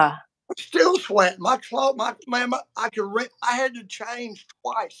 Yeah. I'm still sweating. My clothes, I had to change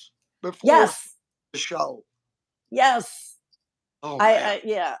twice before Yes. the show. Yes. Oh man.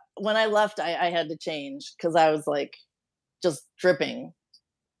 Yeah. When I left, I had to change because I was like just dripping.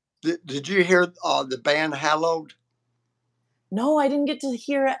 Did you hear the band Hallowed? No, I didn't get to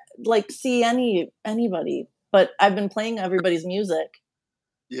hear like see anybody, but I've been playing everybody's music.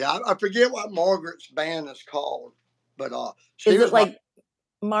 Yeah, I forget what Margaret's band is called, but she Is it was my. like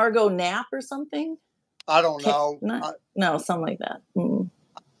Margot Knapp or something? I don't know. No, something like that. Mm.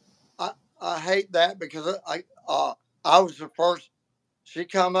 I hate that because I was the first. She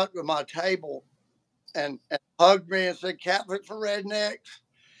come up to my table and hugged me and said, "Catholics for rednecks,"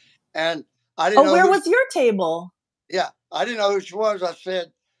 and I didn't Oh, know where who. was your table? Yeah, I didn't know who she was. I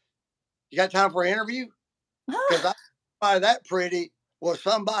said, "You got time for an interview?" Because I that pretty was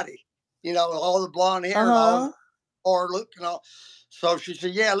somebody, all the blonde hair and all the hard look and all. So she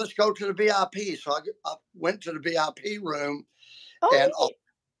said, "Yeah, let's go to the VIP." So I went to the VIP room and Oh,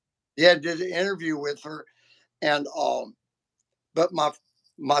 did the interview with her. And but my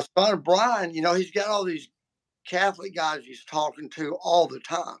son Brian, he's got all these Catholic guys he's talking to all the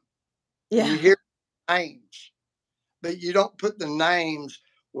time, and you yeah. hear names, but you don't put the names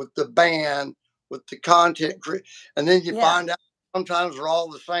with the band, with the content, and then you Yeah. find out sometimes they're all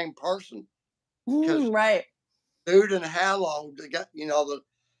the same person because Right. dude and Hallow, they got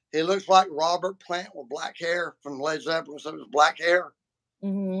he looks like Robert Plant with black hair from Led Zeppelin, so it was black hair.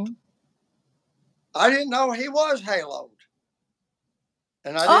 Mm-hmm. I didn't know he was Haloed,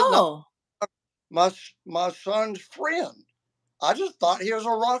 and I didn't know Oh. my son's friend. I just thought he was a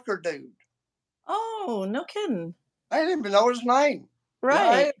rocker dude. Oh, no kidding. I didn't even know his name.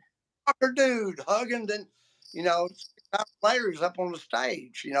 Right. Hey, rocker dude, hugging. Then, you know, later he's up on the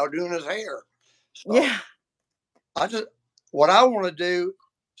stage, doing his hair. So Yeah. what I want to do.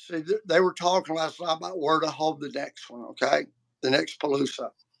 See, they were talking last night about where to hold the next one. Okay, the next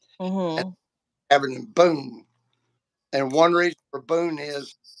Palooza, and Mm-hmm. having in Boone. And one reason for Boone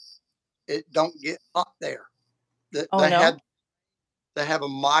is it don't get hot there. Oh no. They have a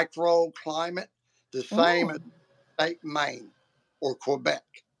microclimate the same as Mm. state Maine or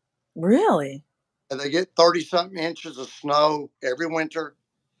Quebec. Really? And they get 30 something inches of snow every winter.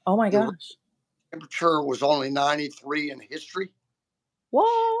 Oh my The gosh. temperature was only 93 in history.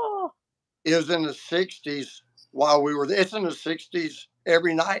 Whoa. It was in the 60s while we were there. It's in the 60s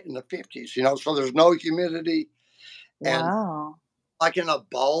every night in the 50s, so there's no humidity. And Wow. like in a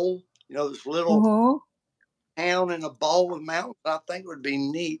bowl, this little Mm-hmm. town in a bowl of mountains, I think would be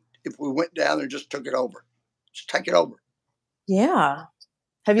neat if we went down there and just took it over. Just take it over. Yeah.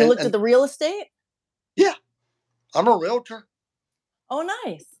 Have you And, looked at and the real estate? yeah, I'm a realtor. Oh,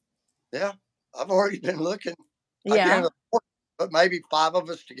 nice. Yeah, I've already been looking. I can't Yeah. afford it, but maybe 5 of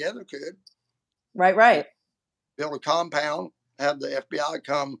us together could. Right. build a compound, have the FBI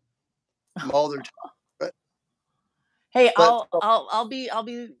come mow their but Hey, but I'll be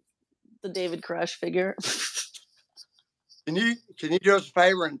the David Koresh figure. can you do us a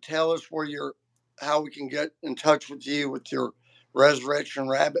favor and tell us how we can get in touch with you with your Resurrection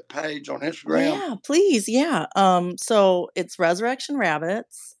Rabbit page on Oh Instagram? yeah, please, yeah. So it's Resurrection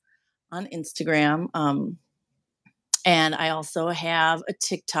Rabbits on Instagram. And I also have a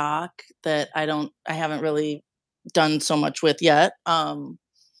TikTok that I haven't really done so much with yet.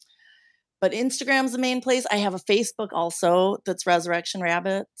 But Instagram's the main place. I have a Facebook also that's Resurrection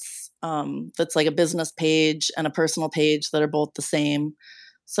Rabbits. That's like a business page and a personal page that are both the same.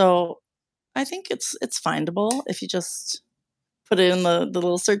 So I think it's findable if you just put it in the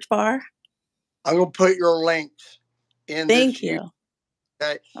little search bar. I'm gonna put your links in this Thank YouTube. you.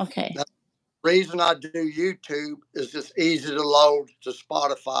 Okay. Okay. Now, the reason I do YouTube is it's easy to load to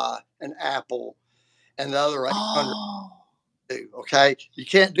Spotify and Apple and the other 800 Oh, do. Okay, you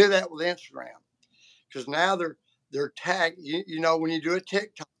can't do that with Instagram because now they're tagged. You know when you do a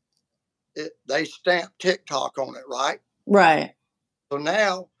TikTok, they stamp TikTok on it, right? right. So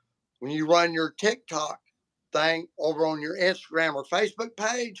now when you run your TikTok thing over on your Instagram or Facebook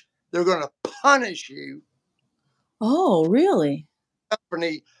page, they're going to punish you Oh, really?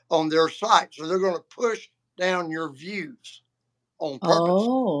 company on their site. So they're going to push down your views on purpose.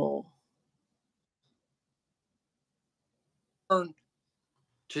 Oh,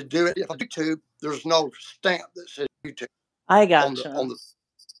 To do it on YouTube, there's no stamp that says YouTube I on gotcha. the.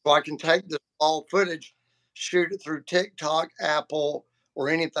 So I can take this raw footage, shoot it through TikTok, Apple, or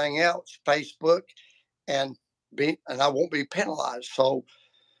anything else, Facebook, and I won't be penalized. So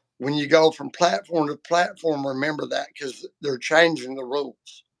when you go from platform to platform, remember that because they're changing the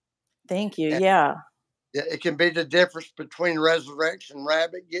rules. Thank you. And Yeah. it can be the difference between Resurrection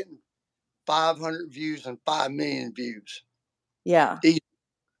Rabbit getting 500 views and 5 million views. Yeah.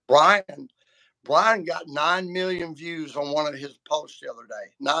 Brian Brian got 9 million views on one of his posts the other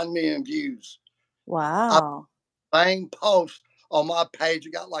day. 9 million views. I Wow. same post on my page,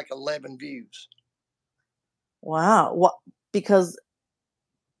 it got like 11 views. Wow. What because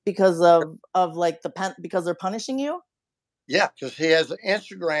because of like because they're punishing you? Yeah, because he has an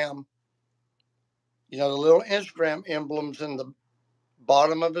Instagram, the little Instagram emblems in the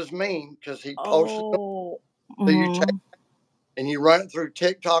bottom of his meme because he posted them. Oh. So you take Mhm. and you run it through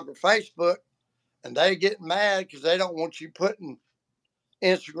TikTok or Facebook, and they get mad because they don't want you putting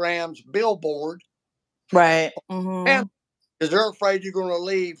Instagram's billboard Right. and Mhm. because they're afraid you're going to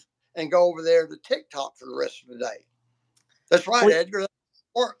leave and go over there to TikTok for the rest of the day. That's right, Well, Edgar. That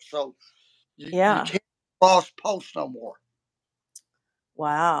works. So you yeah. can't cross post no more.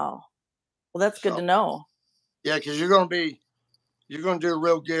 Wow. Well, that's good So to know. yeah, because you're going to do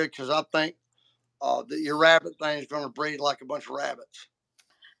real good because I think that your rabbit thing is going to breed like a bunch of rabbits.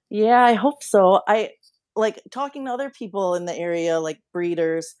 Yeah, I hope so. I like talking to other people in the area, like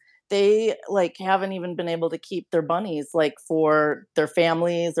breeders, they like haven't even been able to keep their bunnies like for their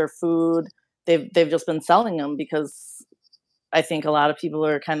families or food. They've just been selling them because I think a lot of people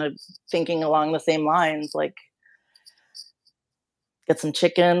are kind of thinking along the same lines, like get some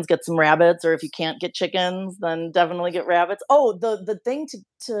chickens, get some rabbits, or if you can't get chickens, then definitely get rabbits. Oh, the thing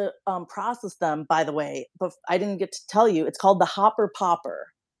to process them, by the way, but I didn't get to tell you, it's called the hopper popper.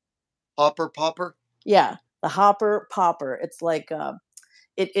 Hopper popper. Yeah, the hopper popper. It's like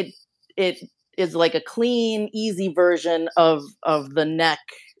it it is like a clean, easy version of the neck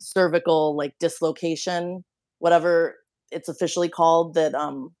cervical like dislocation, whatever it's officially called, that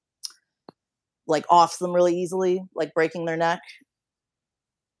like offs them really easily, like breaking their neck.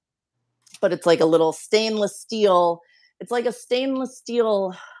 But it's like a little stainless steel. It's like a stainless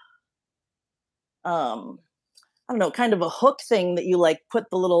steel um I don't know, kind of a hook thing that you like put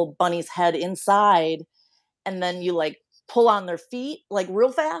the little bunny's head inside, and then you like pull on their feet like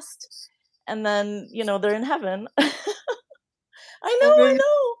real fast, and then they're in heaven. I Okay,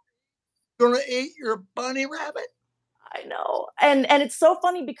 know, you're going to eat your bunny rabbit. I know. And it's so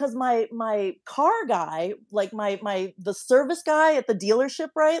funny because my car guy, like my the service guy at the dealership,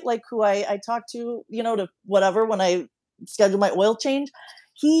 right? Like who I talk to, to whatever when I schedule my oil change.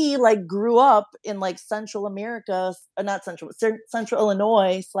 He like grew up in like Central America, not Central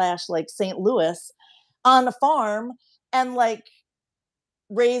Illinois slash like St. Louis on a farm, and like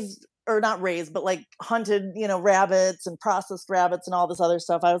raised, or not raised, but like hunted, rabbits and processed rabbits and all this other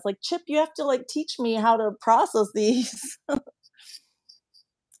stuff. I was like, Chip, you have to like teach me how to process these. But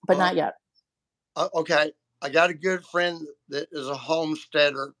Uh, not yet. okay, I got a good friend that is a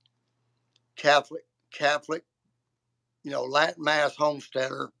homesteader, Catholic, Latin Mass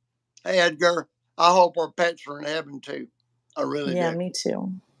homesteader. Hey, Edgar, I hope our pets are in heaven too. I really Yeah, do. me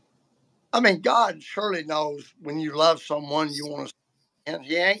too. I mean, God surely knows when you love someone, you want to, and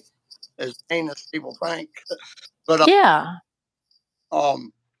He ain't as vain as people think. But Yeah.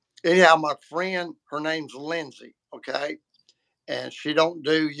 um, anyhow, my friend, her name's Lindsay. Okay, and she don't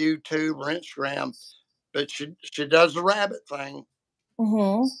do YouTube or Instagram, but she does the rabbit thing.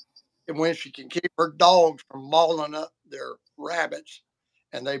 Mm-hmm. And when she can keep her dogs from mauling up their rabbits,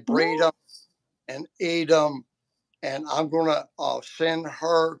 and they breed them and eat them. And I'm gonna send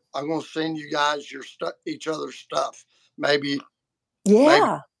her. I'm gonna send you guys your stuff, each other's stuff. Maybe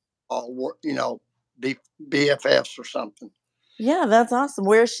Yeah. you know, BFFs or something. Yeah, that's awesome.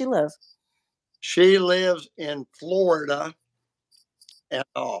 Where does she live? She lives in Florida, and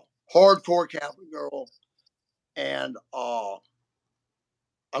hardcore Catholic girl, and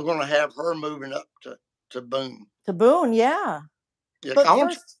I'm gonna have her moving up to Boone. To Boone, yeah. Yeah, But I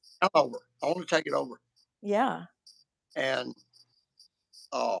want to first, take it over. I want to take it over, yeah. and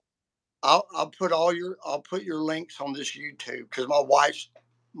uh, I'll put your links on this YouTube because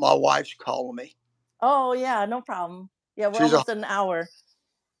my wife's calling me. Oh, yeah, no problem. Yeah, we're She's a almost at an hour.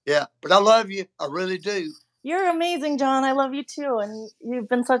 Yeah, but I love you. I really do. You're amazing, John. I love you too, and you've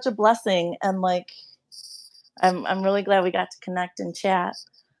been such a blessing. And like, I'm really glad we got to connect and chat.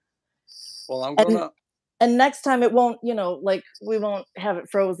 Well, I'm And gonna. and next time it won't, like we won't have it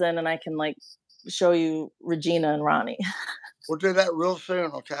frozen, and I can like show you Regina and Ronnie. We'll do that real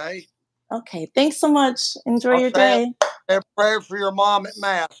soon. Okay. Okay, thanks so much. Enjoy I'll your say day. a prayer for your mom at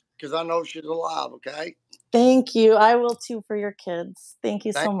mass because I know she's alive. Okay. Thank you. I will too for your kids. Thank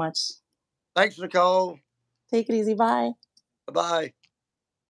you Thank, so much. thanks, Nicole. Take it easy. Bye. Bye bye.